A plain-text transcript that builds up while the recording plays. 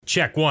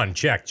Check one.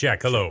 Check.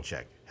 Hello.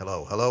 Check.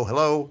 Hello, hello,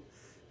 hello.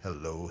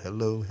 Hello,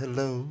 hello,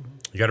 hello.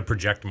 You got to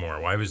project more.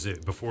 Why was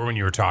it before when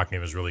you were talking?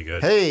 It was really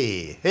good.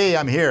 Hey,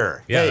 I'm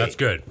here. Yeah, hey. That's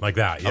good. Like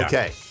that. Yeah.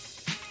 Okay.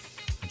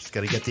 I just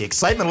got to get the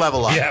excitement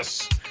level up.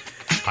 Yes.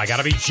 I got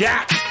to be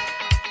jacked.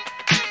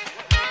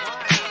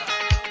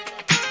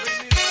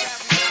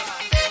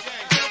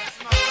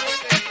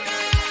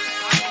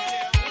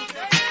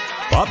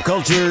 Pop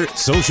culture,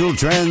 social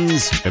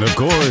trends, and of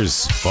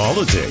course,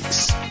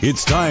 politics.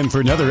 It's time for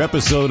another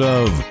episode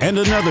of And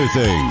Another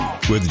Thing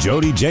with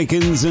Jody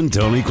Jenkins and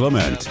Tony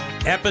Clement.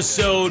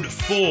 Episode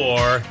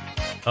 4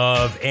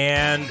 of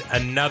And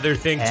Another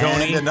Thing,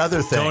 Tony. And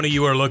Another Thing. Tony,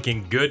 you are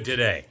looking good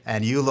today.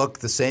 And you look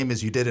the same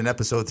as you did in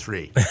episode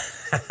 3.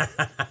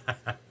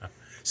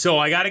 So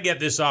I got to get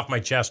this off my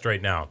chest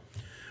right now.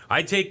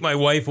 I take my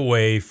wife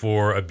away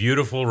for a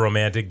beautiful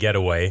romantic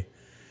getaway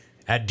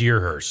at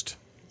Deerhurst.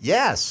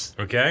 Yes.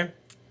 Okay?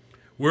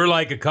 We're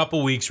like a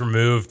couple weeks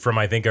removed from,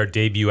 I think, our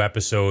debut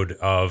episode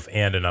of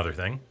And Another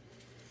Thing.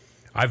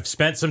 I've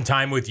spent some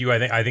time with you.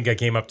 I think I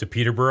came up to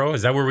Peterborough.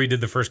 Is that where we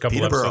did the first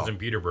couple episodes in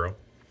Peterborough?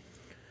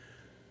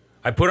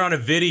 I put on a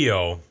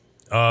video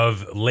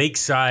of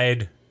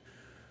Lakeside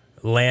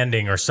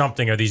Landing or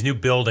something, or these new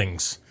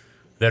buildings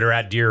that are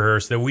at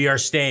Deerhurst that we are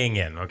staying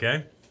in,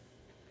 okay?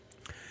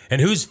 And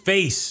whose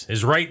face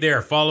is right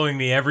there following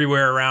me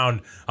everywhere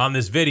around on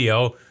this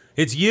video?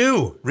 It's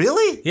you.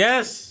 Really?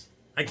 Yes.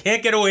 I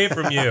can't get away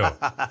from you.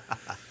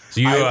 So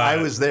you, I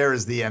was there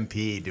as the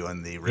MP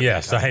doing the ribbon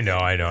yes, cutting.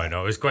 I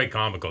know. It was quite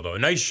comical though. A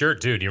nice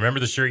shirt too. Do you remember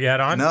the shirt you had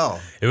on? No.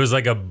 It was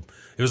like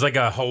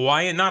a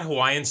Hawaiian, not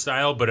Hawaiian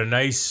style, but a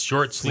nice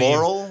short sleeve.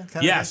 Floral?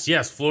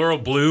 Yes, floral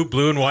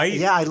blue and white.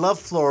 Yeah, I love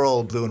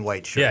floral blue and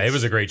white shirts. Yeah, it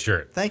was a great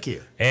shirt. Thank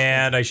you.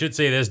 And I should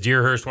say this,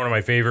 Deerhurst, one of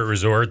my favorite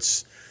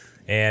resorts.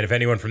 And if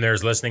anyone from there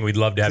is listening, we'd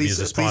love to have you as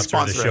a sponsor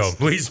of the show.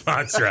 Please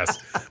sponsor us.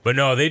 But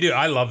no, they do.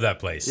 I love that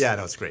place. Yeah,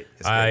 no, it's great.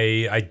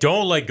 I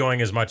don't like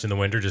going as much in the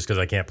winter just because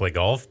I can't play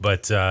golf.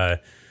 But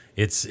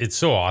it's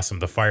so awesome.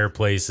 The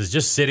fireplace is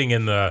just sitting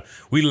in the.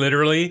 We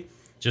literally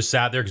just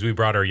sat there because we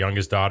brought our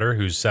youngest daughter,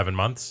 who's 7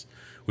 months.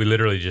 We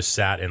literally just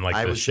sat in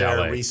like the chalet. I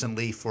was there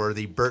recently for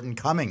the Burton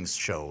Cummings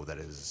show that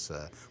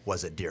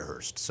was at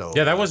Deerhurst. So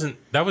yeah, that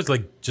was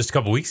like just a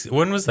couple weeks.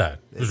 When was that?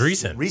 It was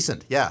recent.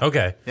 Recent, yeah.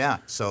 Okay. Yeah.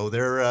 So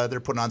they're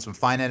putting on some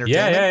fine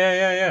entertainment.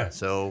 Yeah.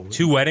 So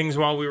 2 weddings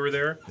while we were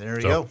there. There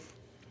you go.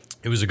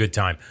 It was a good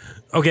time.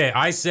 Okay,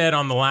 I said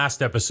on the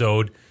last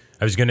episode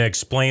I was going to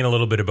explain a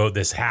little bit about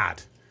this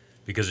hat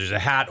because there's a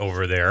hat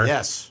over there.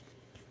 Yes.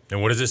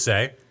 And what does it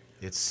say?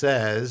 It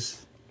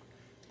says,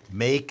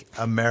 "Make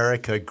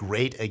America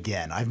Great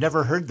Again." I've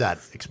never heard that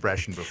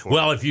expression before.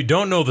 Well, if you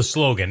don't know the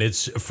slogan,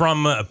 it's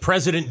from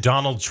President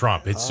Donald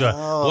Trump. It's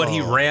what he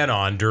ran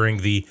on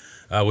during the,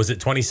 was it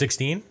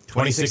 2016?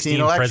 2016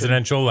 election.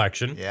 Presidential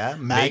election. Yeah,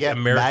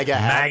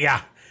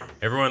 MAGA.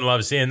 Everyone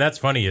loves seeing. That's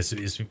funny.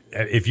 Is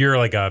if you're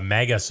like a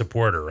MAGA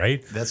supporter,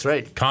 right? That's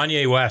right.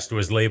 Kanye West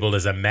was labeled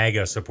as a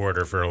MAGA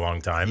supporter for a long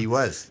time. He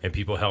was. And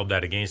people held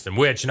that against him,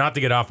 which, not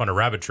to get off on a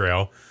rabbit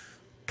trail,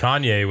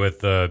 Kanye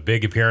with a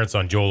big appearance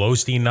on Joel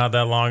Osteen not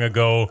that long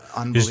ago.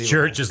 His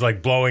church is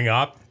like blowing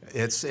up.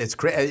 It's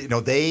crazy. You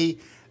know, they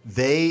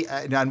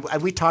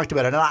and we talked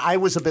about it, and I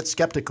was a bit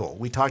skeptical.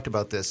 We talked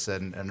about this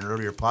in an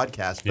earlier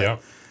podcast,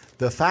 but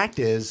the fact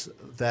is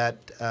that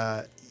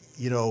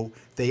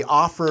they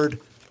offered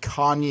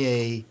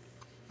Kanye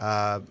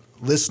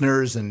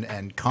listeners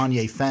and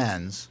Kanye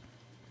fans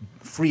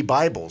free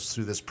Bibles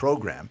through this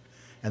program.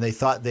 And they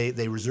thought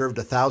they reserved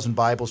 1,000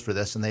 Bibles for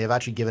this, and they have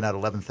actually given out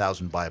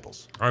 11,000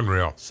 Bibles.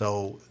 Unreal.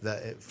 So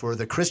for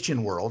the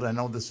Christian world, I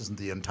know this isn't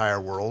the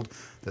entire world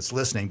that's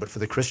listening, but for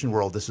the Christian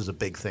world, this is a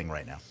big thing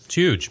right now. It's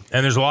huge.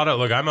 And there's a lot of,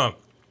 look,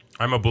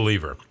 I'm a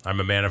believer. I'm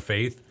a man of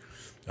faith.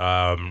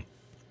 I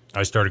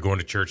started going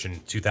to church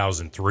in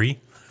 2003.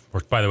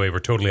 By the way, we're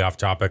totally off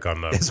topic on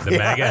the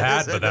MAGA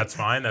hat, but that's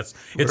fine.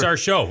 It's our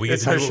show. We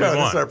get to do what we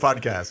want. It's our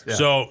podcast. Yeah.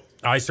 So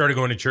I started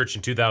going to church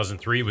in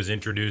 2003, was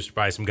introduced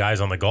by some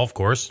guys on the golf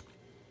course.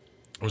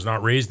 I was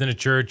not raised in a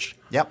church.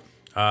 Yep.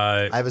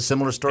 I have a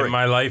similar story. In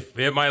my life,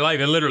 it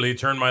literally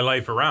turned my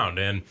life around.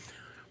 And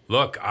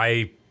look,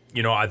 a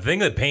thing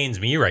that pains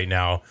me right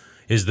now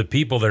is the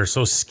people that are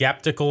so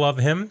skeptical of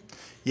him.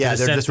 Yeah,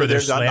 they're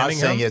not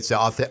saying it's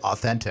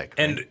authentic.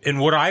 Right? And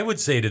what I would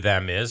say to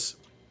them is,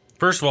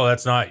 first of all,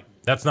 that's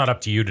not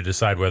up to you to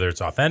decide whether it's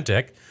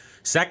authentic.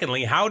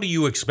 Secondly, how do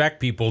you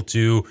expect people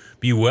to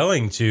be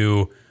willing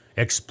to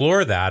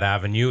explore that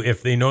avenue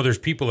if they know there's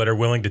people that are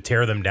willing to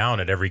tear them down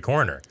at every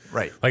corner?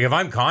 Right. Like if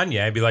I'm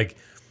Kanye, I'd be like,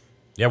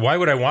 yeah, why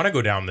would I want to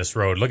go down this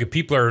road? Look, if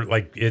people are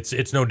like,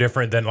 it's no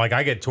different than like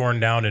I get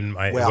torn down in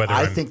my. Well,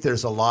 I think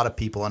there's a lot of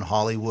people in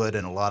Hollywood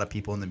and a lot of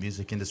people in the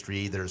music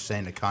industry that are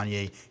saying to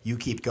Kanye, "You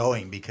keep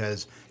going,"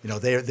 because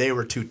they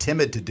were too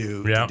timid to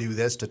do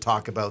this, to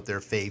talk about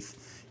their faith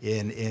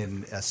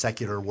in a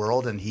secular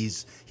world, and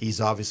he's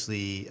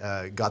obviously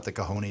got the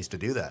cojones to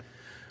do that.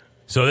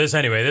 So this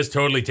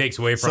totally takes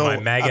away from my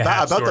MAGA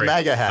hat story. About the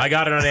MAGA hat. I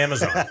got it on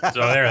Amazon.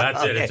 So there,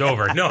 that's it. It's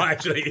over. No,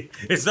 actually,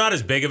 it's not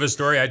as big of a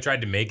story. I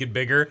tried to make it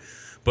bigger.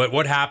 But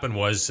what happened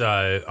was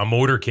a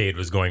motorcade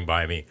was going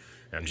by me.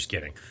 I'm just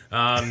kidding.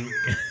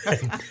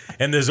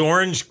 And this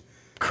orange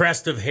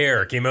crest of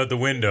hair came out the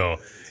window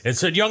and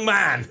said, "Young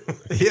man."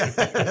 Yeah,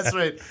 that's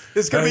right.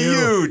 This is going to be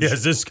huge.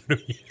 Yes, this is going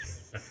to be.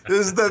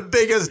 This is the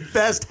biggest,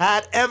 best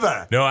hat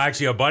ever. No,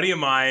 actually, a buddy of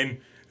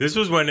mine, this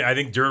was when, I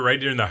think, right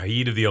during the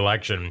heat of the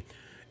election,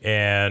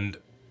 and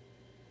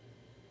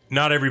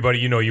not everybody,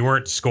 you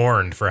weren't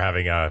scorned for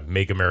having a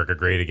Make America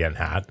Great Again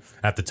hat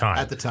at the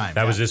time.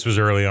 This was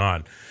early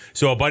on.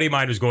 So a buddy of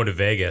mine was going to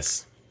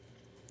Vegas,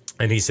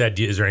 and he said,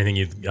 "Is there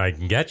anything I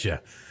can get you?"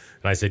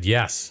 And I said,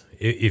 "Yes.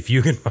 If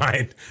you can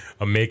find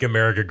a Make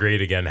America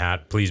Great Again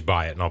hat, please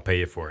buy it, and I'll pay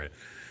you for it."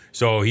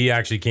 So he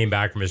actually came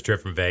back from his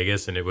trip from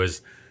Vegas, and it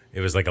was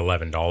like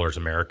 $11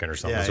 American or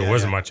something. So it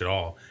wasn't much at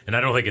all. And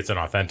I don't think it's an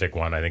authentic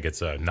one. I think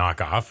it's a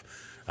knockoff.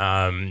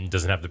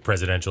 Doesn't have the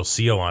presidential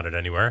seal on it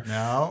anywhere.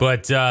 No.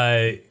 But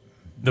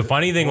the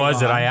funny thing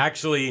was that I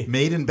actually...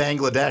 Made in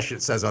Bangladesh,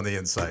 it says on the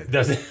inside.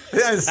 Does it?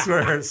 I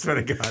swear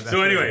to God.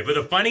 So anyway, but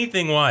the funny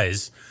thing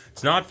was,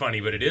 it's not funny,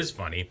 but it is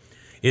funny,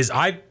 is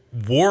I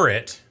wore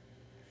it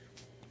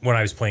when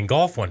I was playing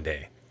golf one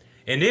day.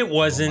 And it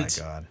wasn't...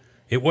 Oh, my God.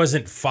 It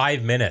wasn't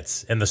 5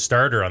 minutes. And the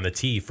starter on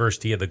the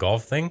first tee of the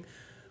golf thing,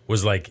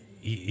 was like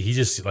he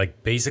just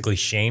like basically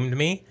shamed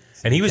me,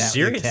 and he was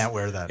serious. You can't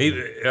wear that.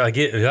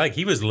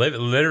 He was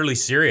literally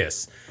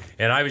serious,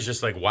 and I was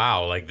just like,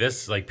 wow, like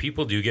this, like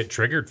people do get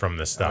triggered from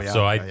this stuff.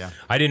 So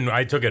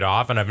I took it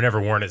off, and I've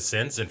never worn it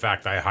since. In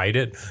fact, I hide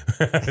it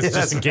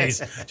just in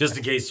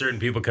case certain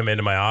people come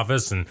into my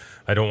office, and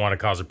I don't want to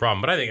cause a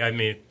problem. But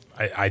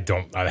I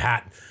don't. A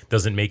hat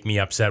doesn't make me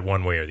upset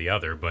one way or the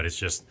other, but it's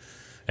just.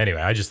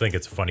 Anyway, I just think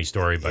it's a funny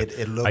story, but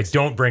I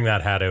don't bring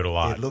that hat out a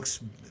lot.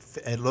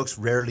 It looks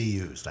rarely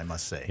used, I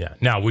must say. Yeah.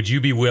 Now, would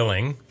you be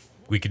willing?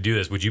 We could do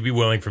this. Would you be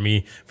willing for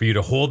you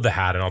to hold the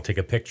hat, and I'll take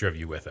a picture of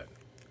you with it?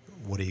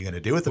 What are you going to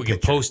do with the picture? We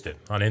can post it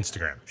on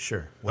Instagram.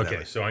 Sure. Whatever.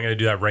 Okay. So I'm going to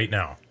do that right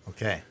now.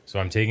 Okay. So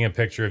I'm taking a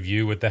picture of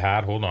you with the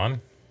hat. Hold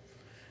on.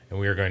 And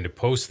we are going to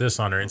post this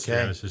on our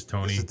Instagram. Okay. This is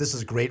Tony. This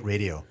is great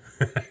radio.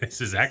 This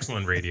is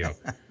excellent radio.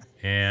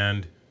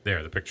 And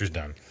there, the picture's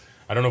done.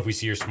 I don't know if we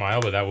see your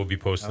smile, but that will be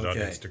posted on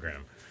Instagram.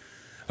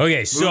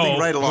 Okay, so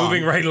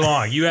moving right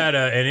along. You had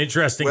an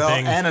interesting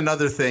thing. And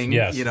another thing,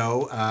 yes.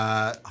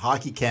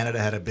 Hockey Canada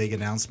had a big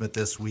announcement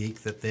this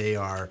week that they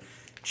are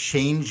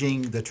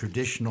changing the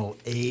traditional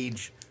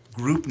age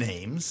group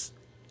names,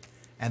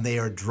 and they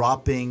are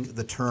dropping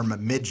the term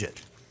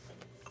midget.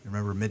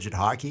 Remember midget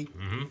hockey?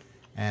 Mm-hmm.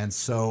 And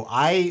so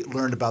I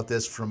learned about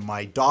this from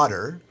my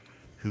daughter,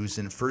 who's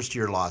in first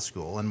year law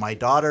school. And my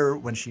daughter,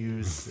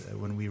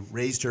 when we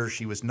raised her,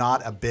 she was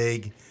not a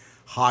big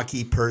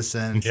hockey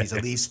person. She's a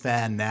Leafs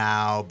fan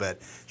now,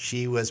 but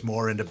she was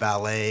more into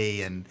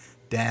ballet and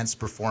dance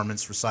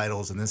performance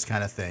recitals and this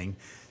kind of thing.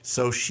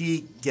 So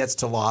she gets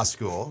to law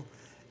school,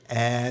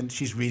 and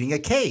she's reading a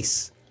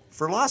case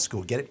for law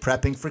school,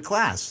 prepping for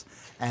class.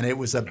 And it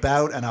was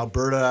about an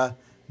Alberta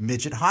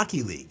midget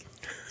hockey league.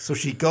 So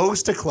she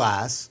goes to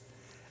class,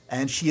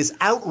 and she is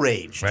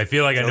outraged. I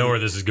feel like I know where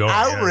this is going.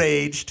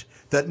 Outraged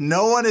that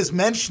no one is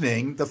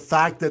mentioning the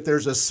fact that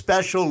there's a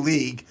special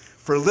league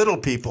for little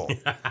people,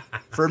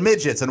 for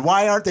midgets. And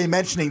why aren't they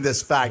mentioning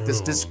this fact,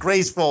 this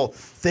disgraceful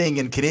thing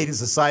in Canadian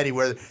society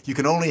where you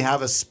can only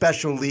have a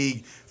special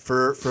league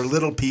for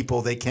little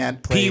people? They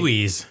can't play.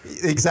 Pee-wees.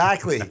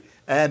 Exactly.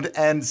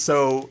 And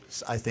so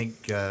I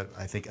think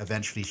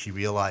eventually she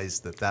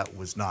realized that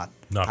was not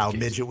how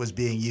midget was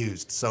being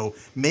used. So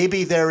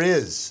maybe there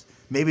is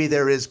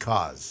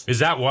cause. Is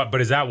that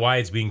why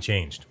it's being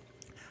changed?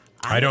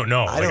 I don't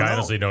know. I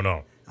honestly don't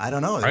know. I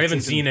don't know. I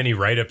haven't seen any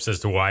write-ups as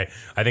to why.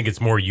 I think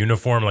it's more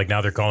uniform. Like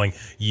now they're calling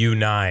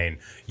U9,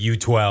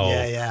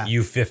 U12,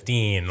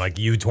 U15, like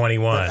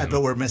U21.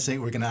 But we're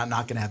missing. We're not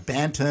going to have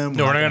Bantam.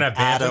 No, we're not going to have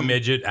Bantam,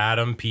 Midget,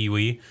 Atom,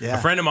 Pee-wee. Yeah.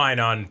 A friend of mine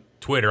on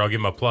Twitter, I'll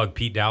give him a plug,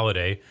 Pete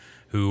Dalladay,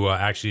 who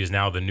actually is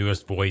now the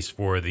newest voice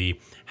for the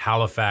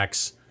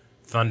Halifax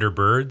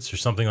Thunderbirds or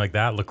something like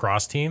that,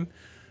 lacrosse team,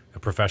 a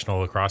professional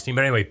lacrosse team.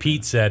 But anyway,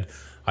 Pete said,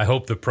 I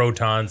hope the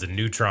protons and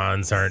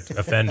neutrons aren't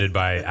offended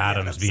by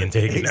atoms being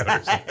taken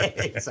out.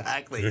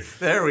 Exactly.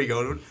 There we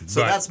go. So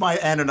that's my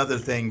and another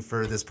thing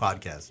for this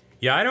podcast.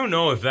 Yeah, I don't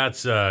know if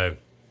that's... I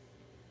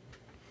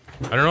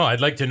don't know.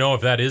 I'd like to know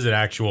if that is an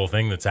actual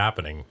thing that's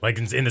happening. Like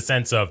in the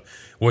sense of,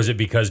 was it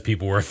because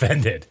people were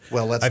offended?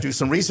 Well, let's do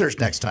some research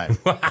next time.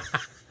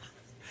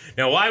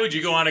 Now, why would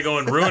you go on to go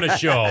and ruin a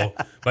show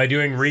by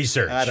doing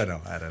research? I don't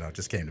know. It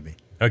just came to me.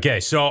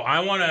 Okay, so I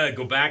want to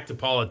go back to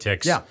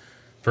politics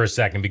for a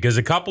second, because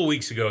a couple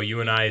weeks ago, you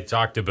and I had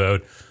talked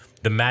about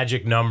the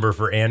magic number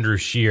for Andrew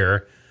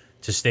Scheer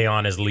to stay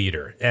on as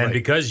leader. And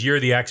because you're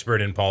the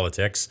expert in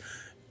politics,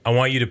 I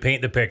want you to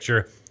paint the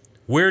picture.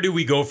 Where do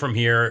we go from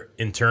here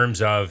in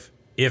terms of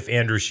if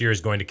Andrew Scheer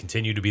is going to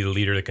continue to be the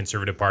leader of the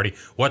Conservative Party?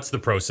 What's the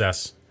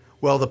process?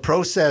 Well, the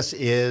process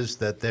is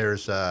that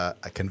there's a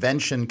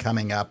convention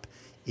coming up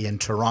in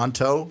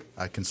Toronto,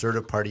 a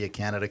Conservative Party of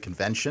Canada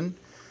convention.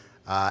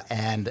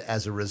 And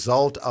as a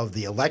result of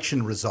the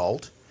election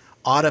result,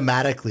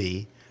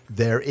 automatically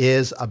there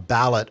is a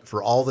ballot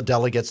for all the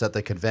delegates at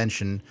the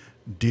convention.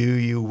 Do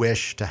you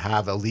wish to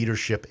have a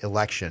leadership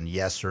election,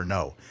 yes or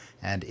no?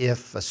 And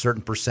if a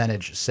certain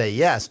percentage say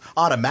yes,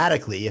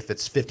 automatically, if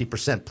it's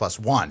 50% plus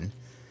one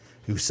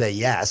who say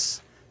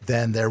yes,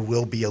 then there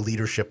will be a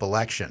leadership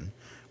election,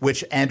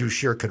 which Andrew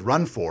Scheer could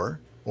run for,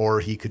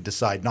 or he could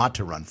decide not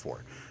to run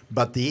for.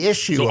 But the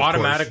issue, so of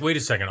automatic. course, wait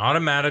a second.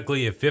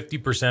 Automatically, if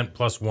 50%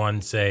 plus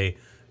one say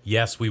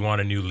yes, we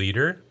want a new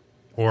leader,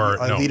 or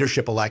a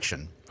leadership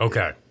election.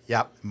 Okay.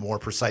 Yeah, more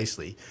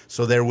precisely.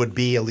 So there would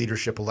be a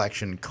leadership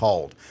election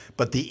called.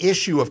 But the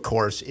issue, of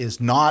course, is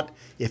not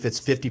if it's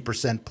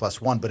 50%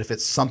 plus one, but if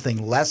it's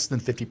something less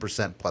than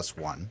 50% plus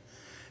one,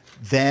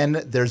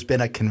 then there's been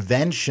a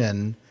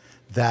convention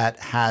that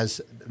has,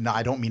 no,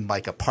 I don't mean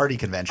like a party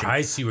convention.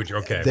 I see what you're,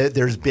 okay.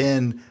 There's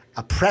been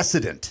a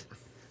precedent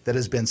that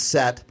has been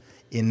set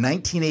in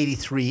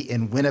 1983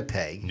 in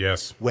Winnipeg.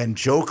 Yes. When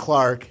Joe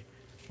Clark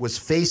was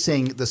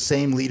facing the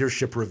same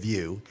leadership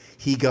review,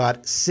 he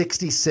got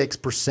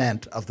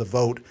 66% of the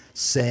vote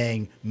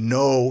saying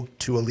no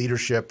to a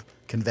leadership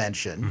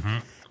convention. Mm-hmm.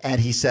 And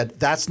he said,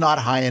 that's not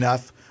high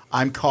enough.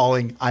 I'm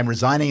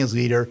resigning as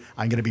leader.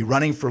 I'm going to be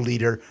running for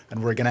leader,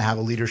 and we're going to have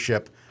a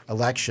leadership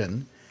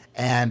election.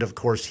 And of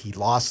course, he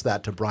lost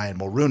that to Brian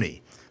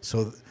Mulrooney.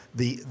 So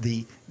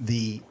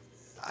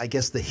I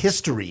guess the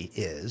history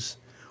is,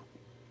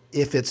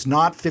 if it's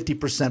not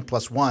 50%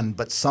 plus one,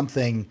 but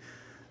something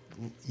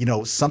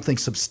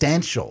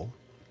substantial,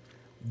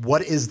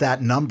 what is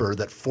that number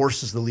that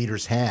forces the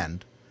leader's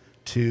hand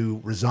to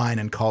resign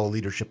and call a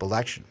leadership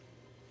election?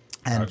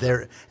 And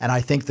and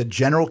I think the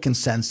general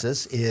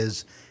consensus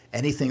is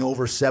anything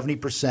over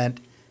 70%,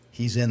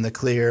 he's in the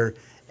clear.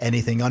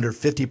 Anything under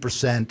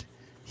 50%,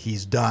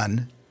 he's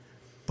done.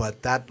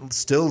 But that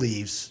still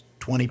leaves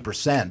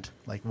 20%.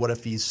 Like, what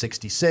if he's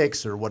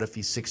 66, or what if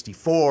he's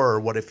 64, or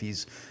what if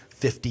he's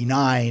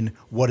 59?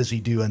 What does he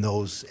do in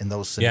those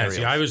scenarios?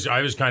 Yeah, see,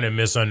 I was kind of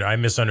I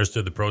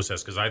misunderstood the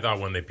process, because I thought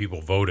when the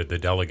people voted, the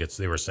delegates,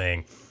 they were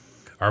saying,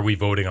 are we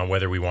voting on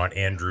whether we want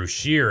Andrew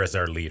Scheer as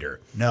our leader?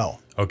 No.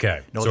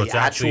 Okay. No, so the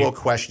actual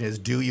question is,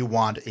 do you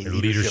want a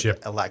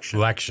leadership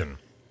election?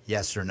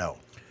 Yes or no?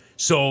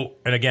 So,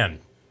 and again,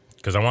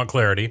 because I want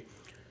clarity,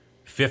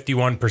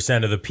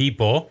 51% of the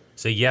people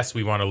say, yes,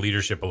 we want a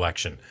leadership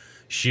election.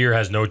 Scheer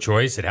has no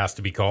choice. It has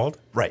to be called?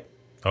 Right.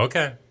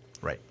 Okay.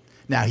 Right.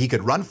 Now, he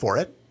could run for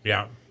it.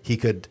 Yeah. He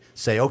could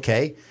say,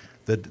 okay,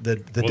 the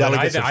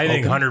delegates I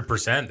think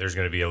 100% there's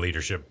going to be a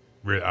leadership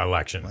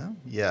election. Well,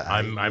 yeah.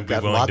 I'd be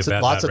got willing to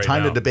bet lots that of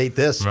time right to debate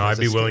this. No, I'd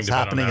be willing to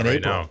bet on that in right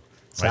April. now.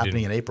 It's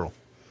happening in April.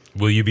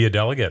 Will you be a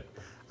delegate?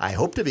 I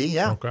hope to be,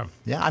 yeah. Okay.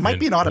 Yeah, I might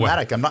be an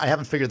automatic. I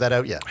haven't figured that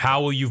out yet.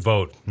 How will you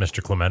vote,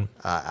 Mr. Clement?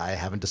 I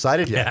haven't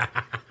decided yet.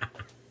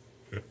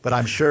 But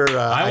I'm sure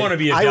I want to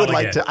be a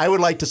delegate. I would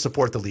like to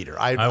support the leader.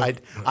 I'm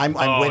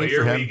waiting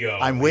for him.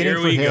 I'm waiting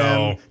for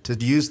him to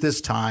use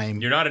this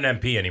time. You're not an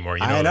MP anymore.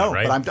 You know I know,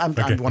 that, right? but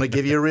I want to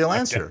give you a real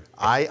answer.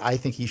 I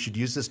think he should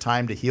use this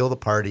time to heal the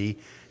party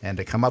and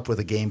to come up with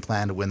a game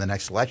plan to win the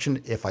next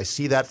election. If I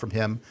see that from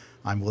him,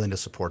 I'm willing to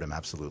support him,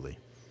 absolutely.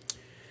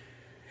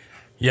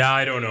 Yeah,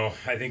 I don't know.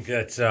 I think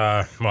that's,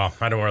 I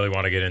don't really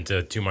want to get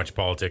into too much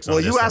politics on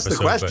this Well, you asked episode,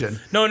 the question.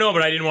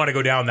 But I didn't want to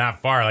go down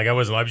that far. Like, I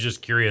was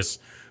just curious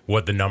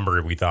what the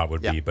number we thought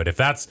would be. But if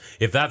that's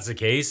the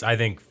case, I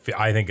think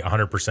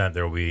 100%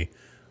 there will be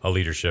a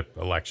leadership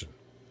election.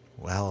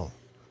 Well,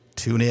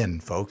 tune in,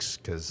 folks,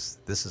 because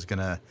this is going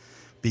to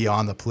be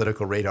on the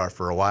political radar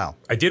for a while.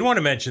 I did want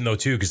to mention, though,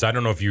 too, because I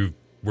don't know if you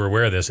were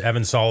aware of this,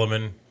 Evan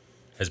Solomon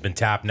has been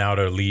tapped now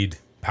to lead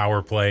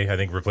power play, I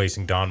think,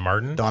 replacing Don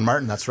Martin. Don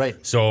Martin, that's right.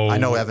 So I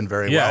know Evan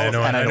very well. Yeah,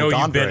 I know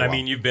Don you've been. very well. I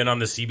mean, you've been on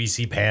the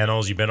CBC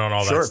panels. You've been on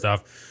all that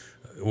stuff.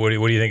 What do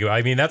you think of it?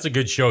 I mean, that's a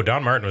good show.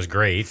 Don Martin was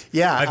great.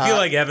 Yeah, I feel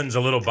like Evan's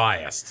a little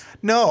biased.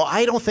 No,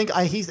 I don't think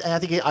I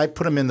think I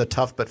put him in the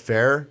tough but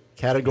fair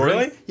category.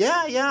 Really?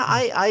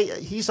 Yeah.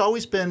 He's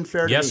always been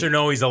fair. Yes to me. or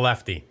no? He's a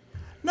lefty.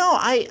 No,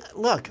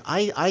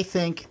 I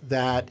think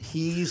that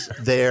he's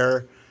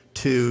there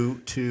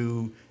to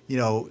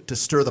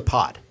stir the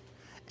pot.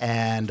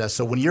 And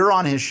so when you're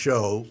on his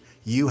show,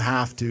 you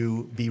have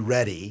to be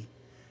ready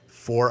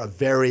for a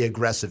very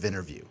aggressive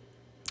interview.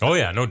 Oh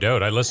yeah, no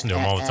doubt. I listen to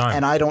him all the time.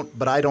 And I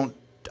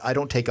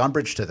don't take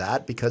umbrage to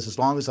that, because as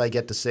long as I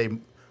get to say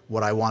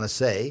what I want to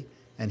say,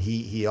 and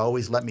he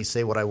always let me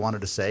say what I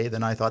wanted to say,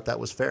 then I thought that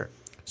was fair.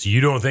 So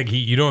you don't think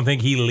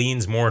he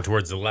leans more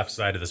towards the left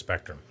side of the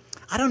spectrum?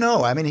 I don't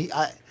know. I mean,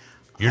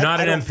 you're not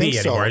an MP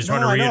anymore. So. I just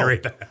want to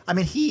reiterate that. I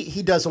mean,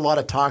 he does a lot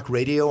of talk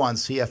radio on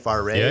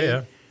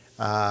CFRA.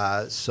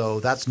 Yeah. So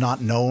that's not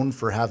known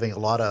for having a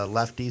lot of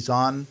lefties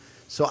on.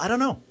 So I don't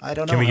know.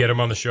 Can we get him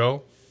on the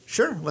show?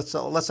 Sure.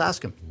 Let's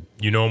ask him.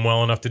 You know him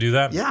well enough to do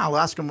that? Yeah, I'll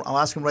ask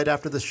him right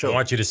after the show. I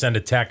want you to send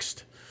a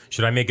text.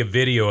 Should I make a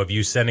video of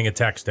you sending a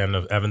text and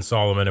of Evan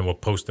Solomon, and we'll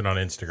post it on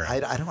Instagram?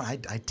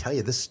 I tell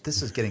you, this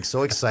is getting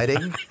so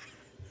exciting.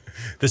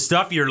 The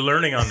stuff you're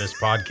learning on this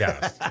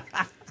podcast.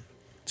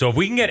 So if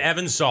we can get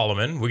Evan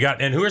Solomon,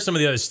 and who are some of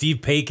the others? Steve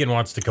Paikin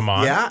wants to come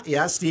on.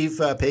 Yeah. Steve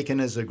Paikin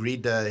has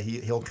agreed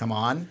he'll come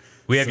on.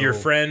 We have your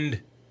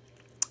friend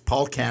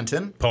Paul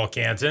Canton. Paul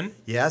Canton.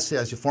 Yes,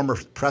 as a former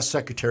press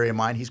secretary of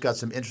mine. He's got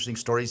some interesting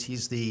stories.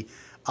 He's the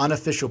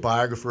unofficial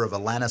biographer of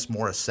Alanis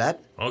Morissette.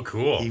 Oh,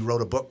 cool. He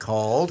wrote a book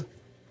called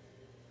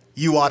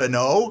You Ought to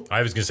Know.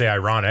 I was going to say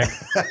ironic.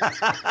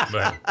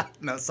 But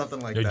No, something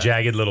like that.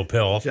 Jagged Little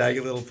Pill.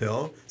 Jagged Little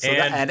Pill. So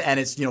and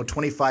it's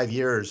 25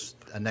 years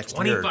next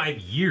 25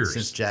 years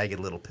since Jagged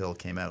Little Pill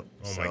came out.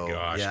 Oh my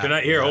gosh!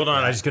 Yeah, Hold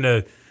on. I'm just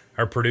gonna.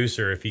 Our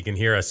producer, if he can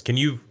hear us, can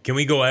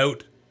we go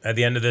out at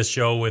the end of this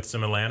show with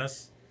some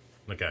Alanis?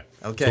 Okay.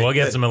 Okay. So we'll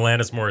get some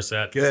Alanis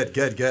Morissette.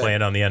 Good.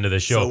 Playing on the end of the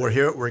show. So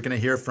we're going to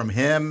hear from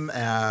him.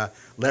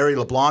 Larry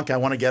LeBlanc, I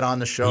want to get on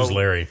the show. Who's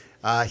Larry?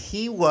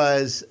 He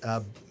was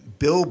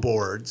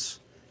Billboard's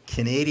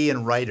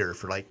Canadian writer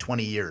for like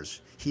 20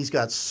 years. He's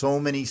got so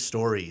many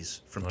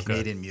stories from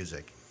Canadian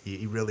music.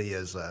 He really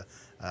is a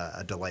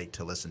delight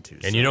to listen to.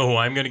 And you know who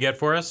I'm going to get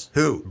for us?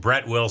 Who?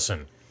 Brett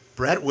Wilson.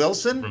 Brett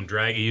Wilson? From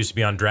He used to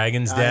be on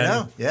Dragon's Den. I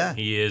know, yeah.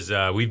 He is.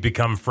 We've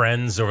become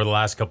friends over the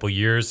last couple of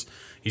years.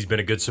 He's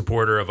been a good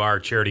supporter of our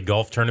charity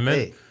golf tournament.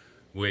 Hey.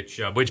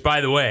 Which,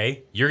 by the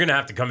way, you're going to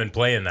have to come and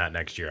play in that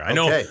next year. I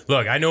know. Okay.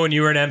 Look, I know when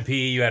you were an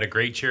MP, you had a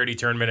great charity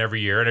tournament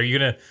every year. And are you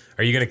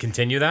gonna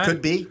continue that?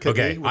 Could be.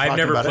 Okay. I've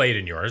never played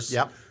in yours.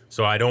 Yep.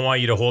 So I don't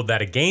want you to hold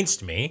that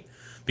against me,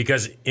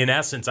 because in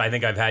essence, I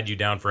think I've had you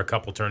down for a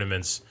couple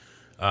tournaments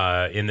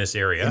in this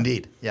area.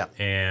 Indeed. Yeah.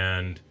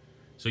 And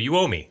so you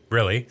owe me,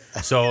 really.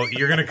 So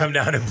you're going to come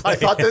down and play. I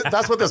thought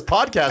that's what this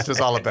podcast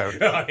is all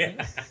about. Oh,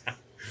 yeah.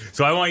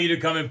 So I want you to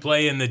come and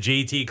play in the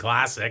JT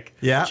Classic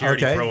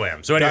Charity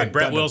Pro-Am. So anyway,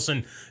 Brett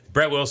Wilson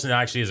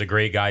actually is a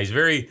great guy. He's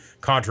very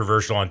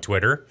controversial on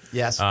Twitter.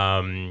 Yes.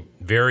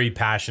 Very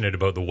passionate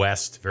about the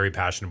West, very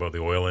passionate about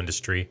the oil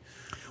industry.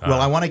 Well,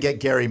 I want to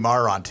get Gary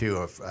Marr on, too,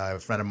 a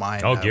friend of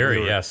mine. Oh,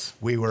 Gary, yes.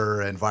 We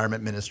were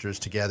environment ministers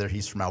together.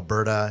 He's from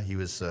Alberta. He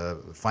was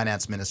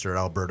finance minister at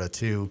Alberta,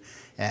 too.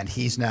 And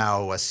he's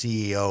now a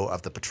CEO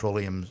of the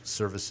Petroleum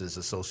Services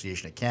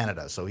Association of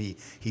Canada. So he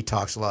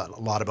talks a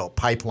lot about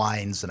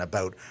pipelines and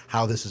about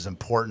how this is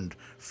important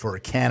for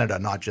Canada,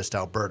 not just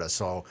Alberta.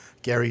 So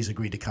Gary's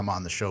agreed to come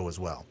on the show as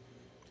well.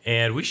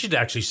 And we should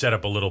actually set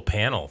up a little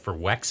panel for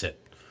Wexit.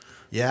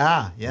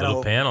 Yeah.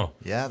 Panel.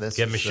 Yeah.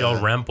 Get Michelle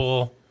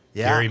Rempel.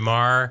 Yeah. Gary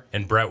Marr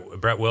and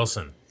Brett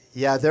Wilson.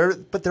 Yeah,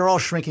 they're all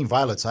shrinking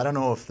violets. I don't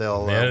know if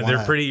they'll.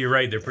 They're pretty. You're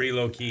right. They're pretty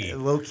low key.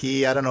 Low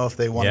key. I don't know if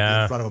they want to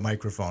be in front of a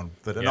microphone.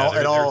 But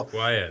they're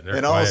quiet.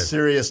 In all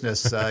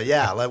seriousness,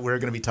 we're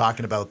going to be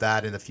talking about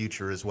that in the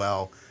future as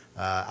well.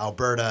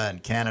 Alberta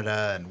and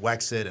Canada and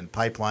Wexit and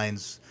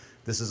pipelines.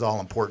 This is all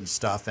important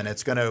stuff, and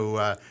it's going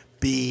to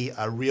be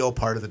a real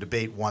part of the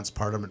debate once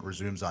Parliament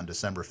resumes on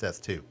December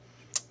 5th too.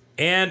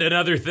 And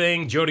another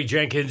thing, Jody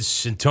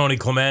Jenkins and Tony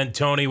Clement.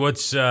 Tony,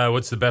 what's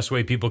the best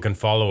way people can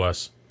follow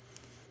us?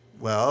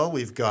 Well,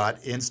 we've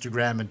got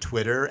Instagram and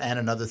Twitter, and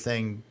another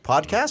thing,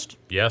 podcast.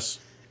 Yes.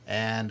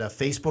 And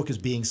Facebook is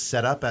being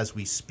set up as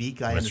we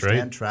speak. I That's understand.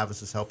 Right.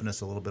 Travis is helping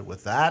us a little bit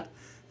with that.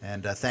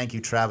 And thank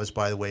you, Travis,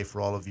 by the way, for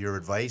all of your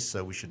advice.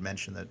 We should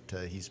mention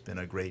that he's been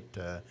a great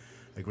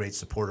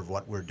support of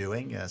what we're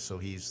doing. So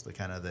he's the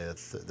kind of the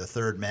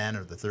third man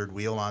or the third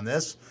wheel on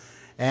this.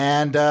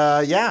 And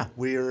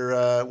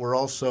we're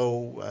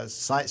also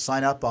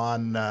sign up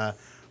on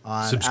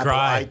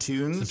subscribe. Apple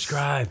iTunes.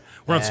 Subscribe.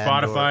 We're on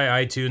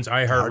Spotify, iTunes,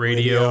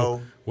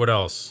 iHeartRadio. What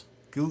else?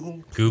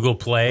 Google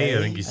Play.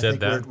 I think you said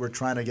that. We're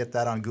trying to get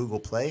that on Google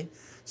Play.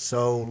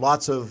 So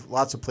lots of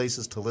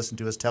places to listen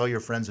to us. Tell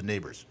your friends and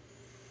neighbors.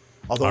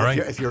 Although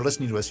if you're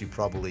listening to us, you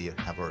probably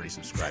have already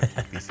subscribed,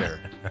 to be fair.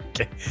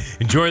 Okay.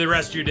 Enjoy the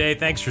rest of your day.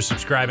 Thanks for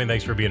subscribing.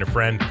 Thanks for being a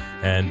friend.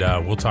 And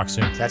we'll talk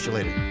soon. Catch you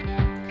later.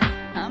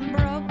 I'm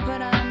broke,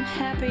 but I'm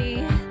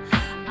happy.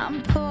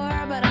 I'm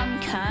poor, but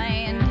I'm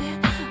kind.